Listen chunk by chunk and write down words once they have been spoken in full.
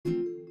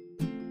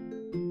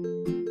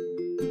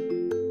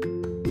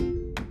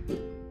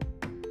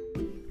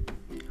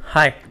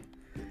Hi,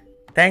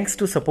 thanks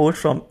to support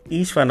from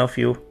each one of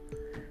you,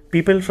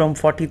 people from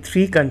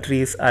 43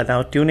 countries are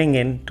now tuning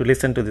in to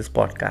listen to this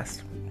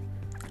podcast.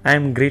 I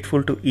am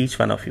grateful to each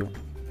one of you.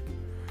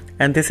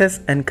 And this has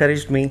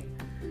encouraged me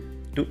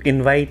to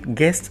invite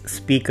guest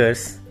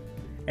speakers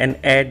and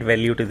add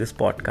value to this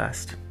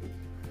podcast.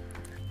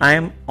 I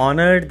am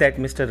honored that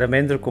Mr.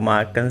 Ramendra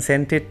Kumar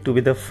consented to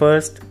be the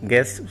first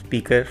guest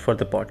speaker for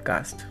the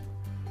podcast.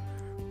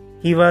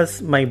 He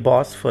was my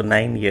boss for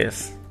 9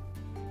 years.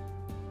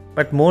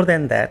 But more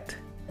than that,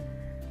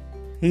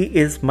 he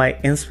is my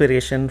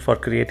inspiration for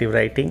creative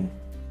writing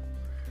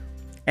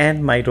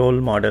and my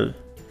role model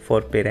for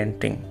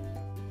parenting.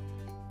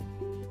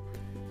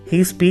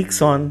 He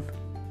speaks on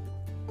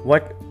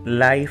what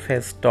life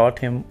has taught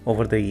him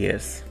over the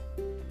years.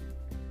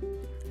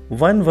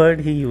 One word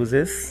he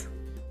uses,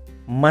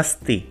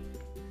 masti,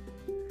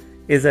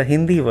 is a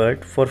Hindi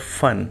word for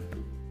fun.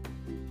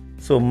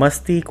 So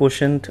masti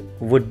quotient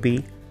would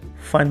be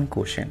fun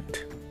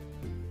quotient.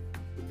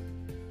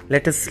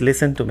 Let us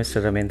listen to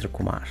Mr. Ramendra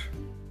Kumar.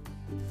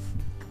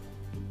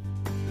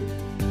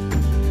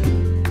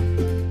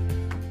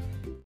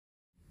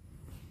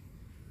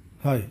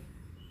 Hi,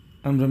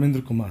 I'm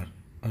Ramendra Kumar,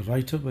 a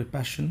writer by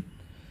passion,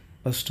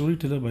 a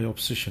storyteller by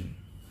obsession,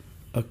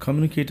 a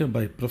communicator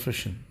by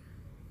profession,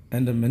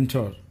 and a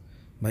mentor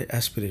by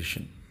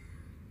aspiration.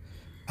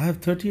 I have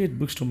 38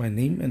 books to my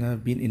name and I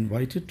have been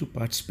invited to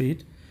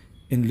participate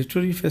in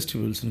literary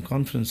festivals and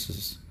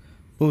conferences,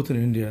 both in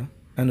India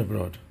and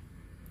abroad.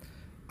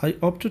 I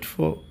opted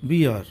for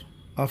PR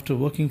after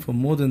working for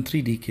more than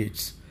 3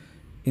 decades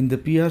in the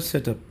PR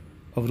setup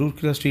of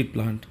Rourkela Steel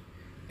Plant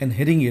and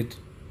heading it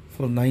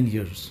for 9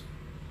 years.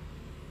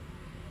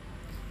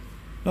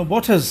 Now,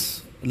 what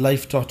has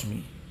life taught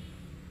me?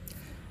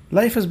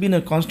 Life has been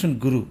a constant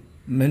guru,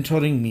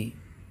 mentoring me,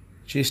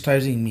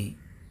 chastising me,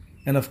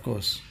 and of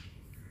course,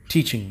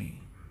 teaching me.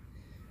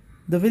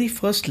 The very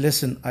first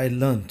lesson I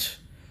learnt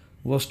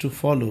was to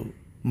follow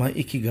my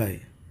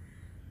ikigai.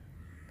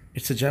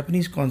 It's a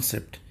Japanese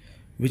concept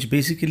which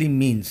basically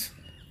means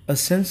a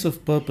sense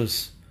of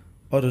purpose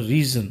or a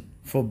reason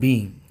for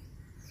being.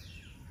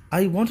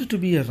 I wanted to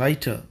be a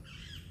writer,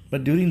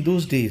 but during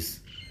those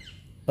days,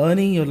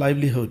 earning your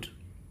livelihood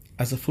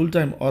as a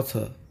full-time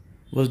author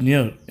was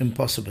near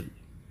impossible.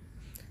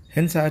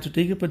 Hence, I had to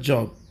take up a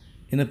job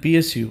in a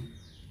PSU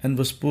and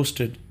was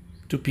posted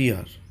to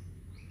PR.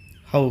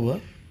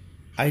 However,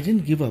 I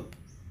didn't give up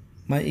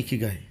my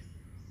ikigai.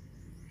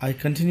 I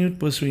continued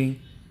pursuing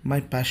my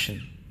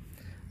passion.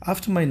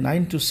 After my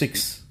 9 to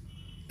 6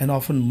 and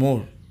often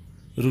more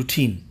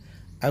routine,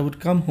 I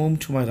would come home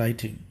to my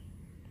writing.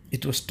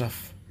 It was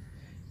tough.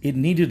 It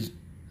needed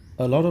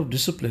a lot of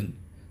discipline,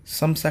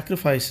 some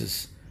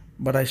sacrifices,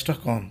 but I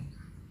stuck on.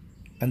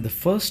 And the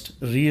first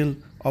real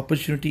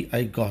opportunity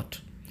I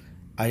got,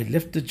 I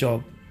left the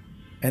job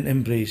and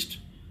embraced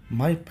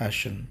my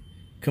passion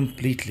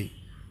completely.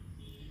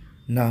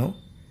 Now,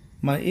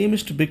 my aim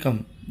is to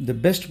become the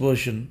best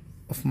version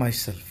of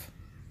myself.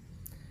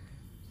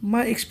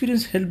 My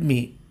experience helped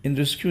me in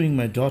rescuing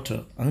my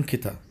daughter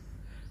Ankita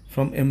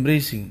from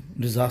embracing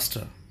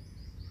disaster.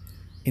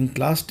 In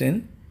class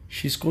 10,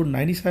 she scored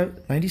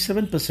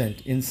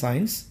 97% in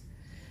science,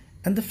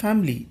 and the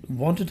family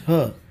wanted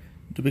her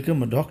to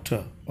become a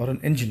doctor or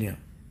an engineer.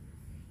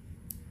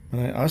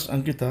 When I asked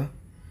Ankita,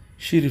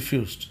 she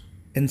refused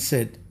and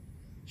said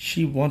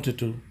she wanted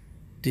to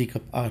take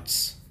up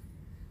arts.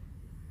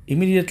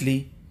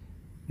 Immediately,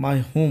 my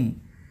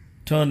home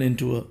turned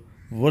into a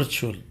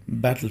virtual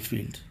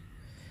battlefield.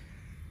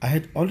 I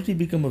had already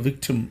become a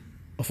victim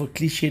of a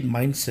cliched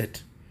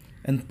mindset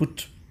and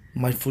put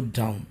my foot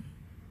down.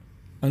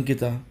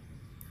 Ankita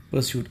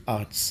pursued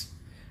arts,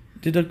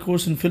 did a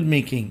course in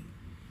filmmaking,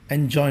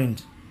 and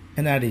joined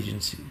an ad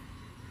agency.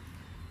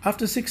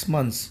 After 6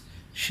 months,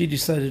 she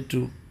decided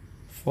to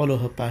follow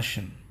her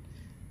passion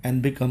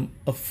and become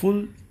a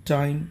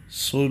full-time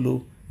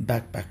solo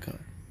backpacker.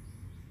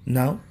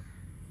 Now,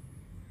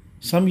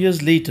 some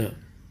years later,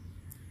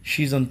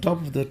 she's on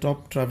top of the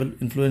top travel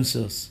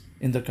influencers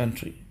in the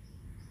country.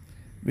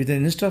 With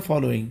an Insta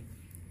following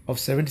of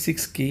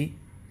 76k,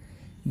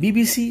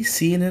 BBC,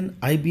 CNN,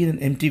 IBN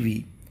and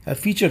MTV have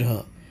featured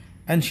her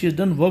and she has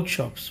done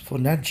workshops for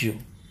Nat Geo.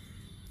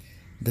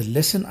 The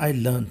lesson I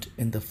learnt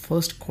in the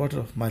first quarter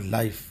of my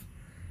life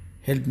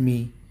helped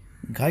me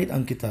guide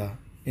Ankita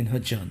in her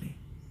journey.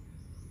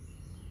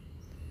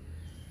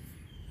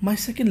 My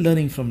second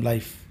learning from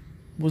life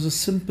was a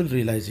simple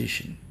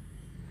realization.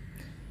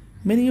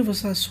 Many of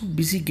us are so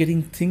busy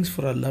getting things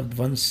for our loved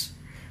ones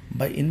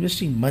by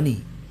investing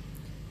money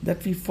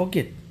that we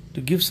forget to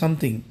give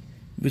something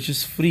which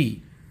is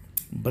free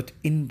but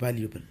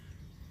invaluable.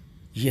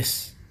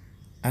 Yes,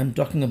 I'm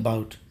talking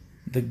about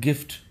the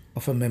gift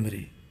of a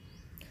memory.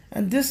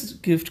 And this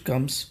gift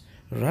comes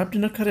wrapped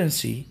in a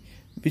currency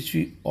which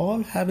we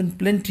all have in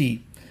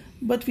plenty,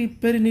 but we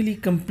perennially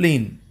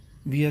complain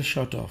we are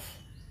short of: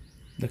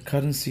 the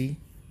currency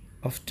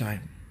of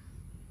time.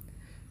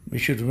 We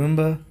should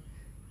remember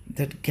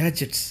that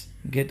gadgets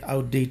get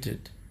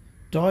outdated,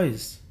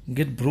 toys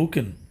get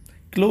broken,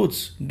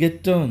 clothes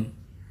get torn,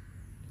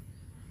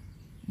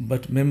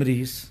 but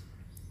memories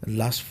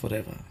last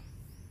forever.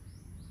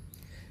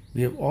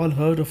 We have all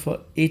heard of a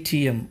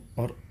ATM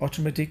or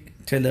automatic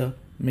teller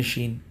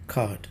machine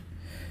card.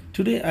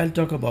 Today I'll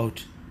talk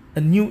about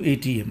a new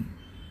ATM,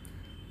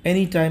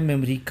 anytime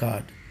memory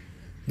card.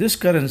 This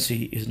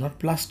currency is not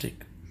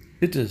plastic.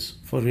 It is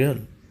for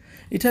real.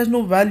 It has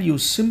no value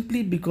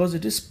simply because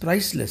it is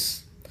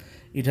priceless.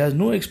 It has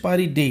no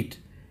expiry date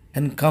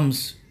and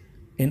comes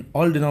in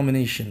all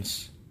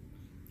denominations.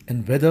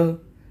 And whether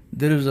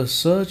there is a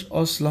surge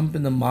or slump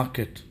in the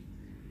market,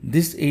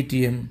 this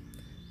ATM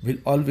will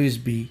always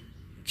be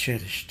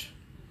cherished.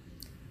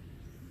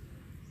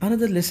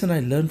 Another lesson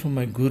I learned from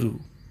my guru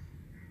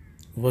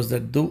was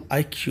that though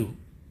IQ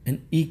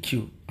and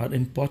EQ are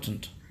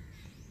important,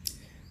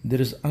 there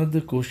is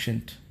another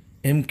quotient,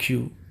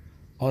 MQ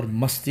or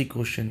Masti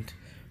quotient,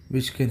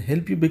 which can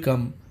help you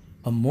become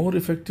a more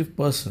effective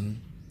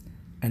person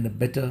and a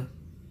better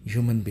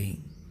human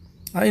being.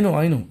 I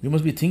know, you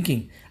must be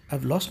thinking,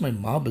 I've lost my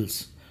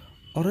marbles.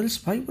 Or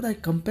else, why would I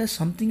compare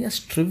something as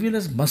trivial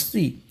as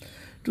Masti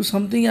to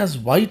something as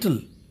vital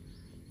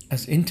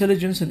as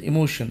intelligence and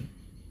emotion?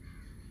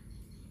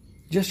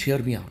 Just hear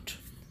me out.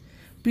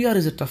 PR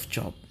is a tough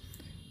job,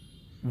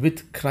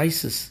 with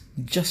crisis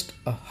just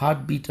a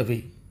heartbeat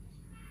away.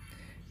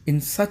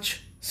 In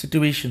such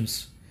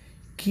situations,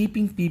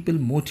 keeping people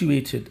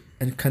motivated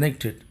and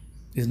connected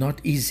is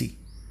not easy.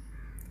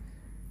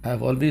 I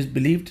have always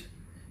believed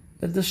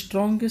that the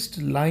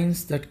strongest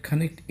lines that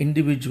connect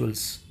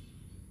individuals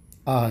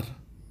are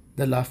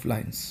the laugh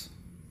lines.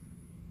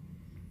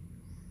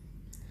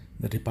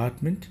 The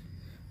department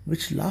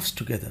which laughs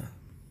together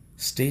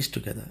stays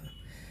together.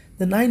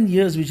 The 9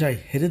 years which I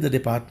headed the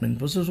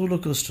department was a roller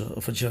coaster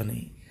of a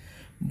journey,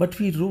 but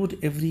we rode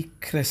every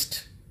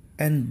crest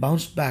and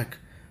bounced back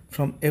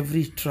from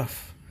every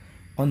trough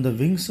on the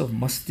wings of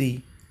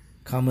Masti,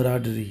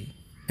 camaraderie,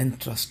 and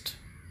trust.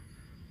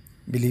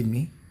 Believe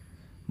me,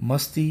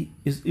 Masti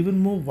is even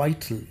more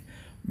vital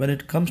when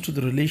it comes to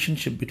the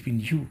relationship between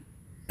you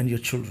and your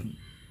children.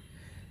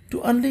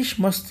 To unleash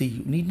Masti,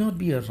 you need not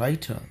be a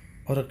writer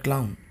or a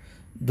clown,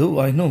 though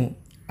I know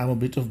I'm a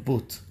bit of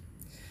both.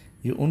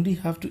 You only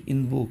have to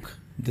invoke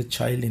the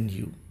child in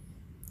you.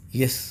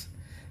 Yes,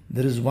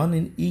 there is one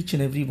in each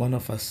and every one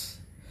of us.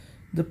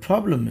 The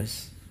problem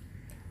is,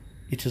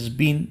 it has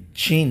been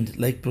chained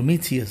like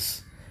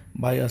Prometheus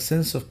by a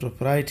sense of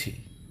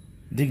propriety,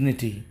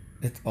 dignity,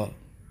 et al.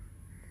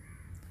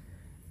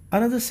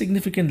 Another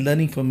significant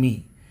learning for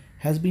me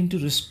has been to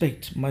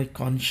respect my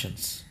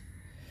conscience.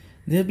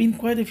 There have been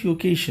quite a few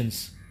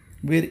occasions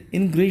where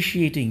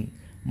ingratiating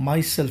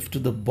myself to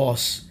the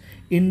boss,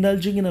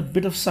 indulging in a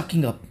bit of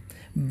sucking up,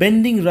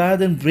 bending rather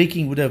than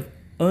breaking would have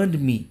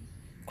earned me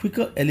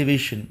quicker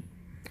elevation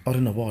or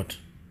an award.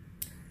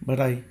 But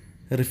I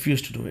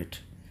refused to do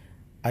it.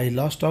 I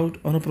lost out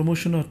on a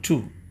promotion or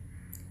two,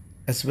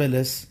 as well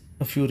as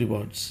a few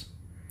rewards.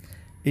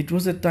 It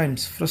was at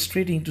times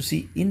frustrating to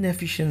see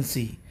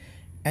inefficiency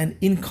and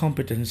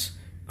incompetence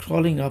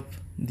crawling up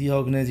the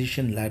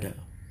organization ladder.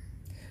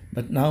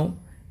 But now,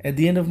 at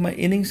the end of my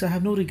innings, I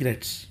have no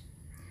regrets.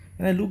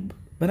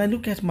 When I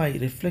look at my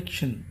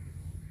reflection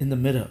in the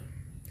mirror,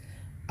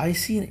 I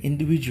see an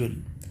individual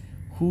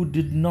who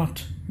did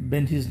not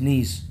bend his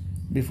knees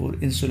before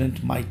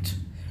insolent might,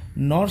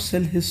 nor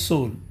sell his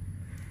soul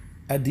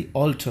at the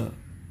altar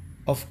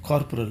of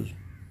corporal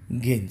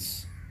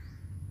gains.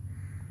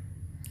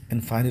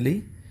 And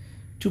finally,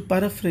 to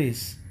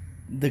paraphrase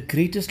the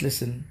greatest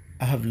lesson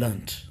I have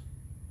learnt,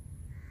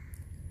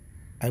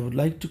 I would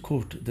like to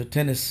quote the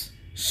tennis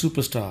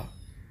superstar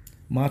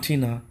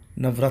Martina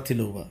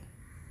Navratilova.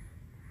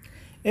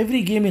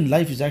 Every game in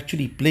life is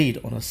actually played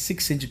on a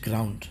 6-inch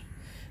ground,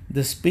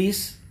 the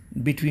space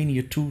between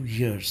your two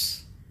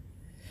ears.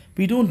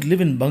 We don't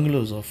live in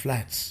bungalows or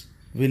flats,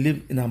 we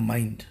live in our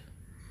mind.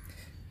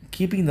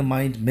 Keeping the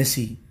mind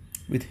messy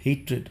with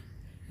hatred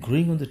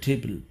growing on the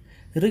table,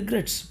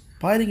 regrets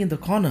piling in the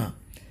corner,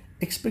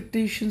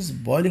 expectations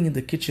boiling in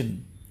the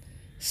kitchen,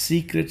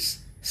 secrets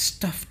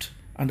stuffed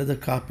under the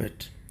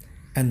carpet,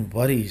 and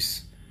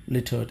worries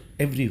littered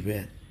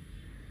everywhere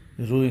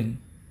ruin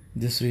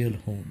this real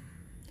home.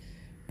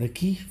 The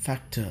key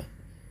factor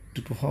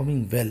to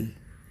performing well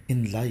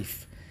in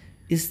life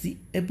is the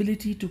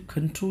ability to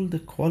control the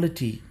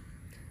quality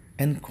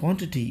and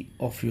quantity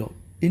of your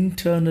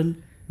internal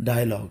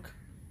dialogue.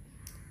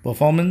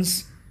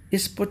 Performance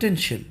is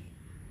potential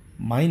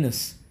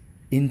minus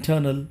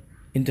internal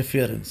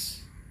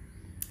interference.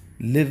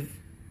 Live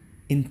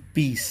in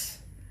peace,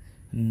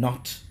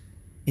 not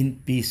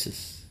in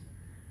pieces.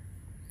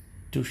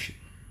 Touche.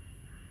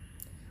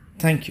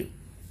 Thank you.